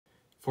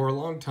For a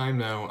long time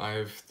now,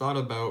 I've thought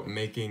about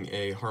making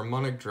a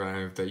harmonic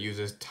drive that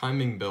uses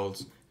timing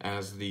belts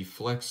as the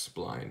flex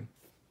spline.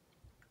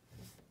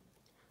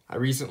 I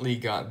recently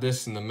got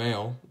this in the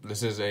mail.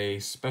 This is a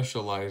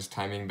specialized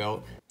timing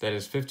belt that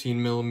is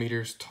 15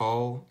 millimeters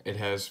tall. It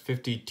has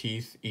 50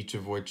 teeth, each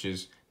of which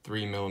is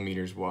 3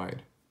 millimeters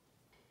wide.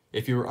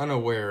 If you are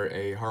unaware,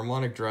 a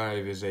harmonic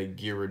drive is a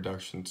gear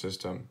reduction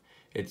system.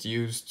 It's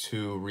used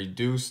to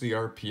reduce the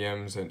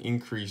RPMs and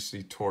increase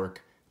the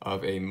torque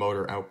of a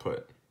motor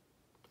output.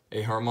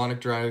 A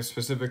harmonic drive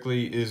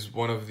specifically is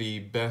one of the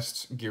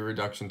best gear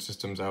reduction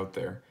systems out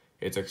there.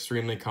 It's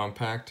extremely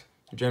compact,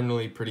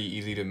 generally pretty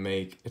easy to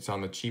make, it's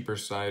on the cheaper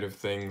side of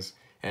things,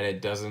 and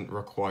it doesn't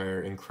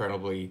require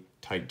incredibly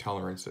tight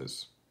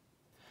tolerances.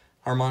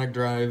 Harmonic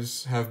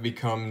drives have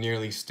become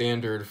nearly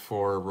standard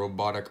for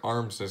robotic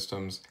arm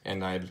systems,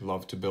 and I'd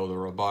love to build a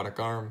robotic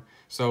arm,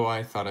 so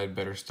I thought I'd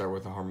better start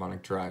with a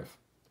harmonic drive.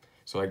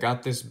 So I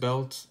got this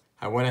belt.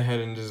 I went ahead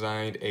and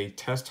designed a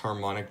test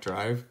harmonic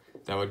drive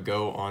that would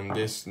go on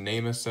this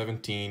NEMA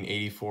 17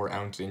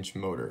 84-ounce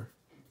motor.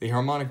 The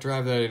harmonic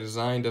drive that I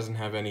designed doesn't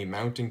have any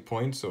mounting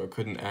points, so it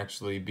couldn't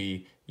actually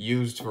be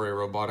used for a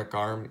robotic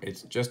arm.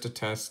 It's just a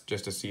test,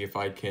 just to see if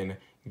I can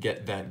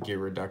get that gear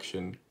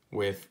reduction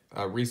with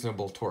a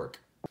reasonable torque.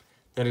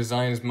 The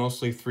design is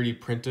mostly 3D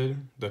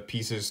printed. The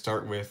pieces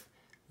start with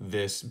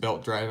this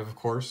belt drive, of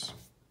course.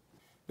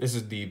 This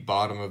is the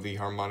bottom of the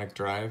harmonic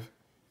drive.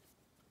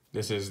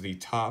 This is the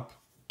top.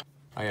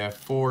 I have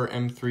 4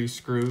 M3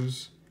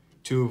 screws,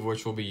 2 of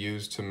which will be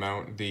used to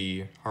mount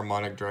the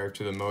harmonic drive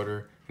to the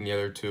motor, and the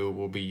other 2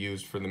 will be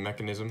used for the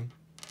mechanism.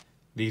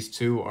 These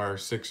 2 are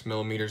 6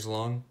 millimeters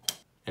long,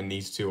 and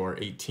these 2 are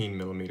 18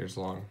 millimeters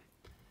long.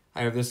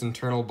 I have this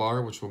internal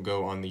bar which will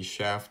go on the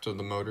shaft of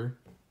the motor.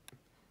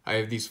 I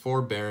have these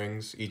 4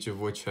 bearings, each of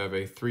which have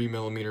a 3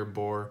 millimeter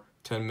bore,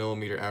 10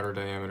 millimeter outer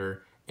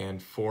diameter,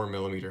 and 4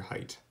 millimeter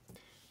height.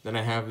 Then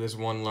I have this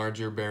one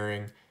larger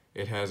bearing.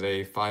 It has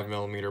a 5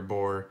 millimeter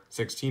bore,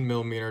 16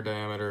 millimeter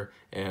diameter,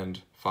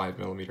 and 5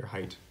 millimeter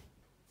height.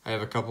 I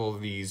have a couple of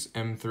these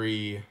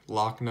M3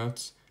 lock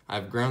nuts.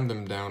 I've ground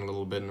them down a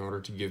little bit in order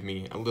to give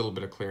me a little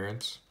bit of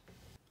clearance.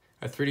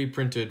 I 3D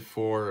printed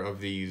 4 of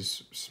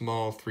these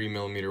small 3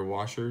 millimeter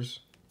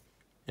washers,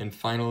 and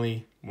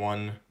finally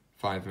one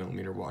 5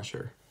 millimeter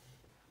washer.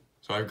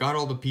 So I've got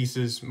all the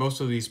pieces.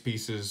 Most of these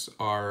pieces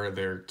are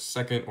their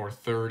second or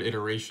third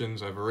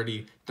iterations. I've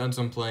already done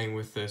some playing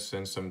with this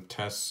and some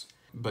tests,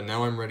 but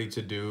now I'm ready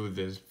to do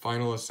this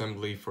final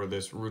assembly for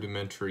this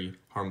rudimentary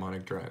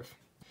harmonic drive.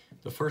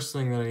 The first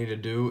thing that I need to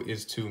do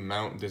is to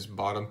mount this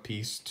bottom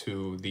piece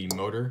to the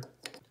motor.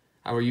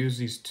 I will use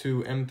these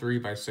 2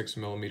 M3 by 6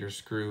 millimeter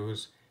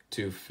screws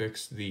to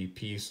fix the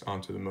piece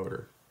onto the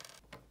motor.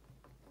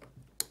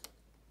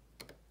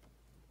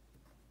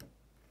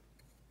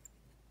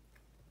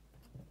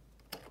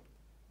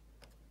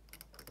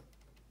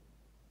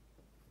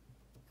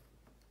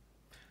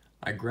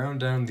 I ground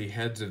down the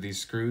heads of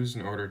these screws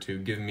in order to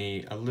give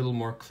me a little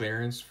more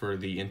clearance for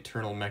the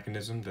internal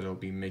mechanism that I'll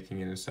be making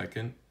in a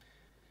second.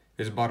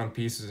 This bottom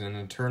piece is an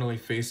internally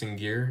facing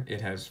gear. It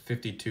has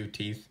 52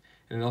 teeth,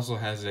 and it also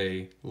has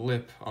a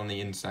lip on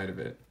the inside of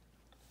it.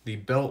 The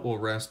belt will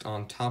rest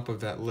on top of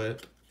that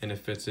lip, and it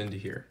fits into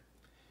here.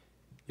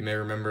 You may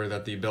remember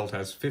that the belt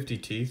has 50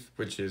 teeth,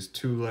 which is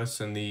 2 less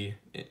than the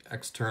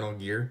external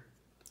gear.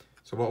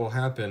 So what will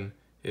happen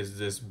is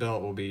this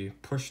belt will be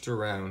pushed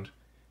around,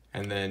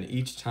 and then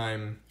each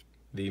time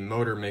the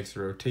motor makes a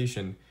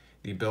rotation,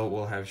 the belt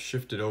will have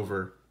shifted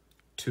over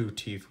 2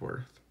 teeth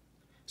worth.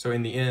 So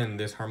in the end,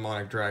 this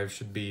harmonic drive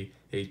should be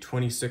a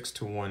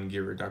 26-to-1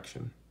 gear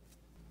reduction.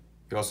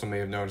 You also may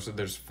have noticed that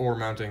there's 4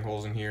 mounting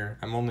holes in here.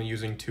 I'm only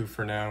using 2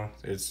 for now.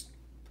 It's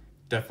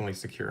definitely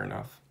secure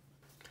enough.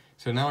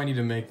 So now I need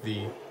to make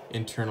the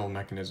internal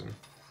mechanism.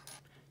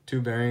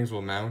 2 bearings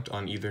will mount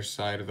on either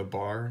side of the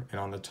bar and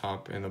on the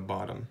top and the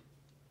bottom.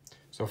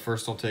 So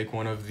first I'll take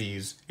one of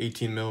these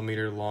 18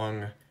 millimeter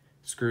long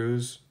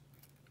screws,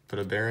 put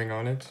a bearing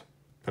on it,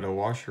 put a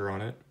washer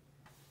on it,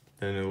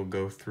 then it will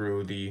go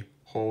through the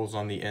holes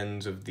on the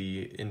ends of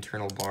the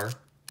internal bar,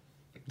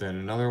 then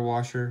another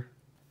washer,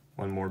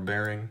 one more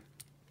bearing,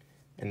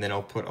 and then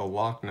I'll put a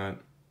lock nut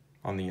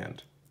on the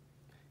end.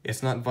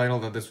 It's not vital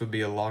that this would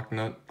be a lock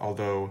nut,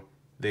 although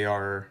they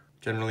are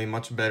generally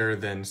much better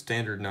than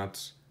standard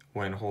nuts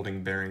when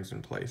holding bearings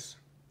in place,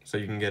 so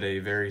you can get a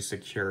very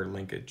secure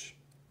linkage.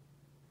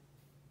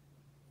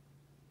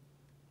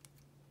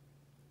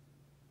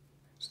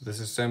 So this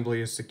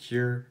assembly is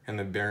secure and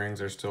the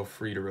bearings are still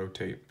free to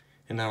rotate.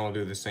 And now I'll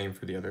do the same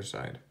for the other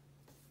side.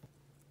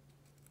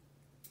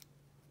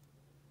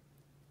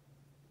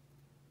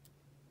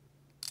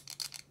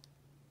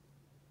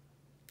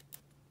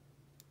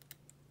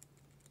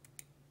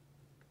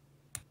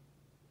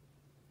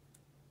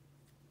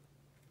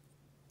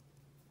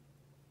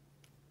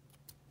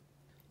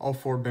 All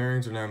 4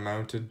 bearings are now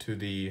mounted to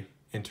the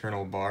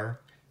internal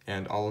bar,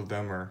 and all of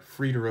them are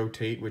free to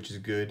rotate, which is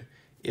good.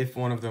 If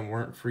one of them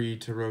weren't free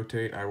to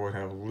rotate, I would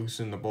have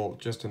loosened the bolt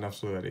just enough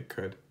so that it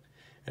could.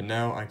 And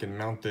now I can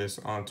mount this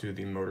onto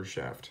the motor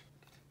shaft.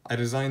 I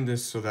designed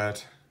this so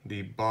that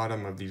the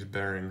bottom of these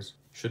bearings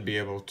should be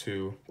able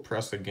to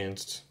press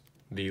against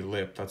the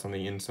lip that's on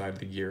the inside of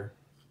the gear.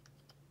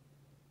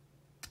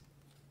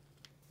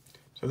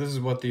 So this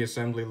is what the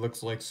assembly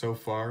looks like so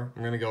far.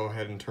 I'm going to go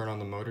ahead and turn on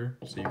the motor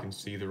so you can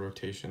see the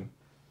rotation.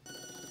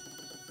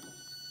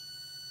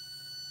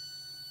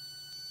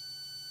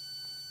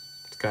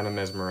 It's kind of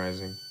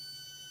mesmerizing.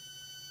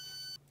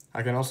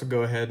 I can also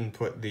go ahead and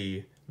put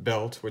the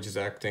belt, which is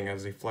acting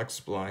as a flex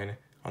spline,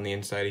 on the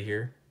inside of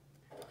here.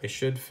 It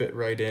should fit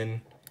right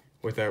in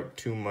without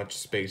too much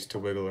space to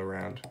wiggle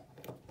around.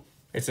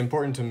 It's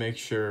important to make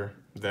sure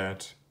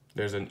that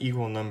there's an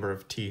equal number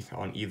of teeth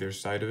on either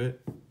side of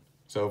it.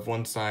 So if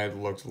one side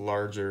looked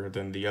larger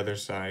than the other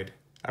side,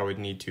 I would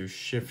need to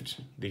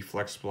shift the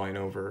flex spline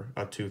over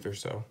a tooth or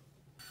so.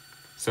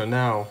 So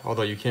now,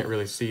 although you can't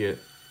really see it,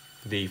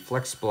 the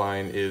flex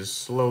spline is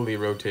slowly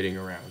rotating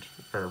around,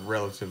 or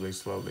relatively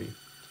slowly.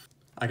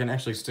 I can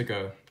actually stick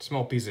a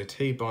small piece of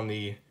tape on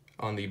the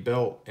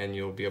belt and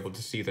you'll be able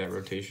to see that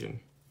rotation.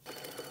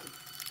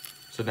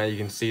 So now you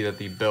can see that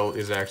the belt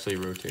is actually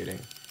rotating.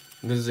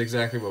 And this is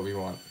exactly what we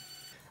want.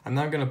 I'm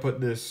not going to put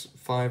this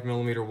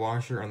 5mm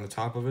washer on the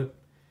top of it.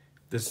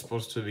 This is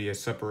supposed to be a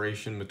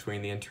separation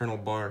between the internal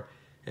bar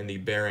and the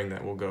bearing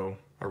that will go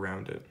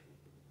around it.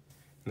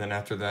 And then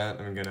after that,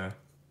 I'm going to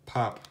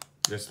pop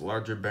this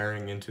larger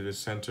bearing into the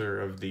center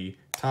of the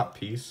top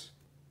piece.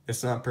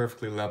 It's not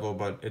perfectly level,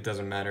 but it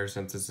doesn't matter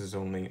since this is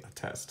only a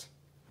test.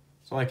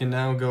 So I can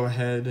now go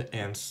ahead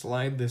and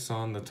slide this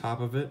on the top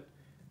of it.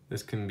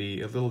 This can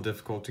be a little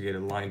difficult to get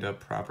it lined up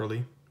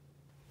properly.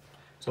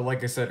 So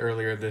like I said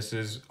earlier, this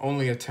is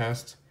only a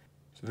test.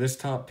 So this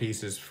top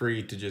piece is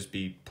free to just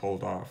be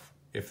pulled off.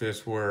 If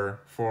this were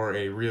for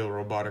a real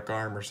robotic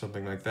arm or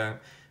something like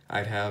that,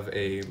 I'd have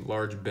a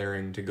large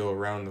bearing to go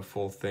around the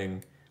full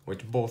thing,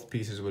 which both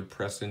pieces would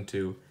press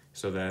into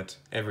so that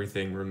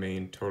everything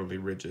remained totally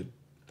rigid.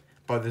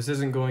 But this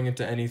isn't going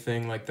into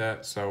anything like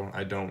that, so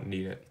I don't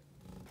need it.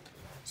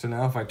 So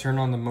now if I turn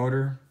on the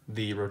motor,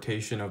 the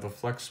rotation of the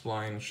flex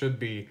spline should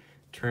be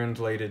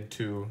translated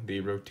to the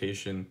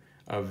rotation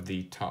of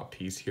the top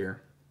piece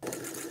here.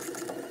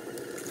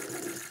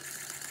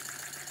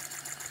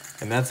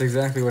 And that's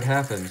exactly what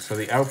happens. So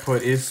the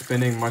output is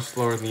spinning much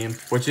slower than the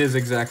input, which is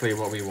exactly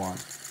what we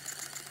want.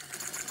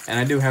 And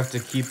I do have to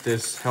keep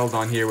this held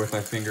on here with my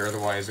finger,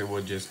 otherwise it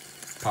would just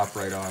pop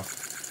right off.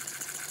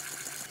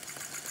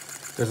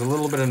 There's a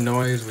little bit of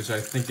noise, which I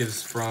think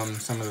is from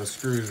some of the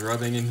screws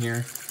rubbing in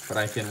here, but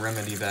I can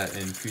remedy that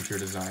in future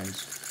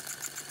designs.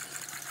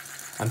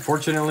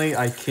 Unfortunately,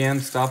 I can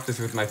stop this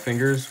with my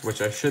fingers,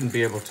 which I shouldn't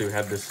be able to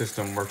had this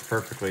system worked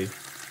perfectly.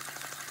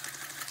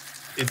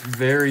 It's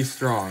very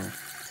strong.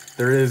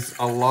 There is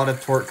a lot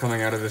of torque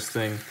coming out of this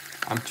thing.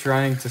 I'm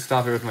trying to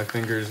stop it with my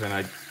fingers and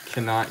I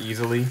cannot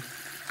easily.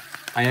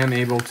 I am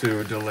able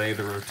to delay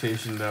the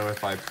rotation though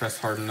if I press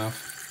hard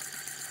enough.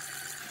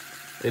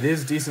 It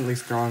is decently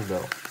strong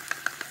though.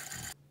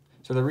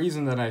 So the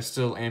reason that I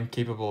still am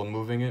capable of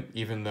moving it,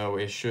 even though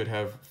it should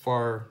have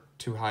far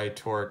too high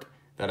torque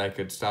that I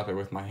could stop it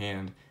with my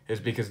hand, is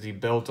because the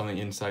belt on the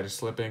inside is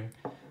slipping.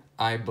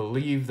 I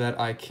believe that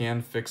I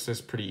can fix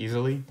this pretty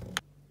easily.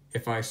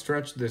 If I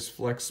stretch this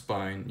flex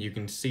spine, you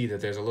can see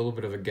that there's a little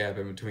bit of a gap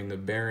in between the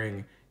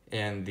bearing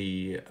and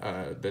the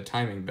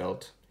timing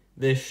belt.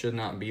 This should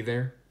not be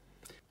there.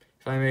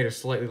 If I made a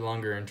slightly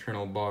longer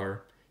internal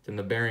bar, then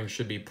the bearing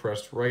should be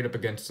pressed right up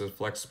against the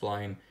flex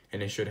spline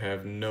and it should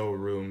have no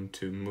room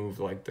to move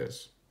like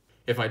this.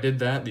 If I did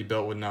that, the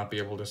belt would not be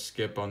able to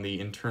skip on the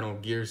internal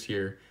gears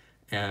here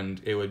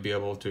and it would be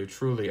able to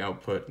truly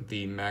output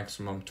the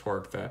maximum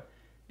torque that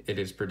it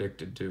is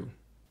predicted to.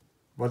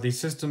 But the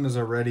system is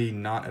already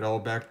not at all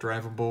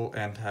backdrivable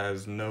and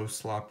has no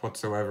slop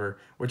whatsoever,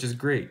 which is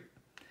great.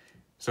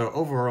 So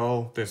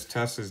overall, this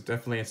test is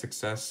definitely a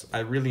success. I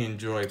really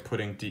enjoy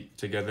putting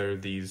together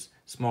these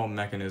small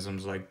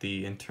mechanisms like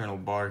the internal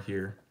bar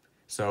here.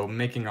 So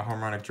making a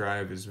harmonic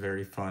drive is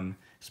very fun,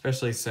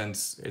 especially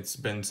since it's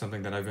been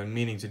something that I've been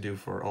meaning to do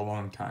for a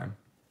long time.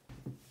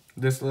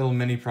 This little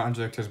mini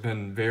project has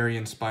been very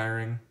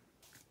inspiring,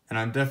 and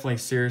I'm definitely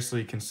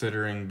seriously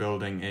considering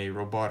building a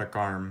robotic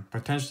arm,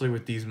 potentially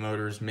with these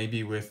motors,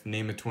 maybe with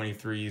NAMA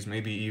 23s,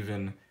 maybe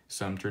even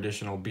some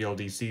traditional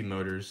BLDC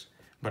motors.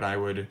 But I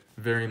would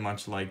very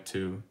much like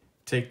to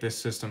take this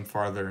system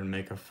farther and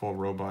make a full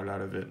robot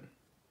out of it.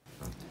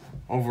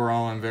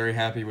 Overall, I'm very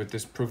happy with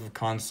this proof of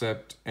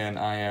concept, and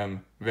I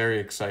am very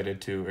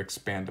excited to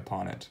expand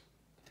upon it.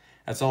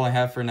 That's all I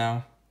have for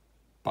now.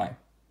 Bye.